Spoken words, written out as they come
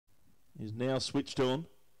is now switched on,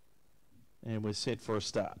 and we're set for a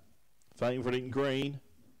start. Favourite in green,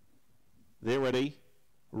 they're ready,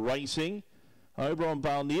 racing. Oberon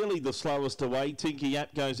Bale nearly the slowest away. Tinky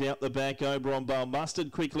Yap goes out the back. Oberon Bale mustered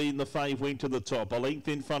quickly in the fave, went to the top. A length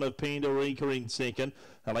in front of Pandorica in second.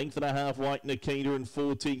 A length and a half White Nikita and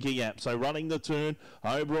 4 Tinky Yap. So running the turn,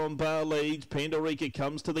 Oberon Bale leads. Pandorica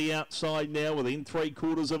comes to the outside now within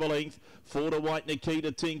 3/4 of a length. 4 to White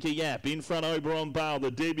Nikita, Tinky Yap. In front Oberon Bale,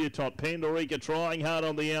 the debutant. Pandorica trying hard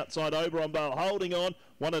on the outside. Oberon Bale holding on.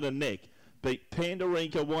 One at a neck. Beat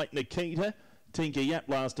Pandorica, White Nikita. Tinky Yap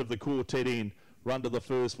last of the quartet in. Run to the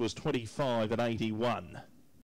first was 25 at 81.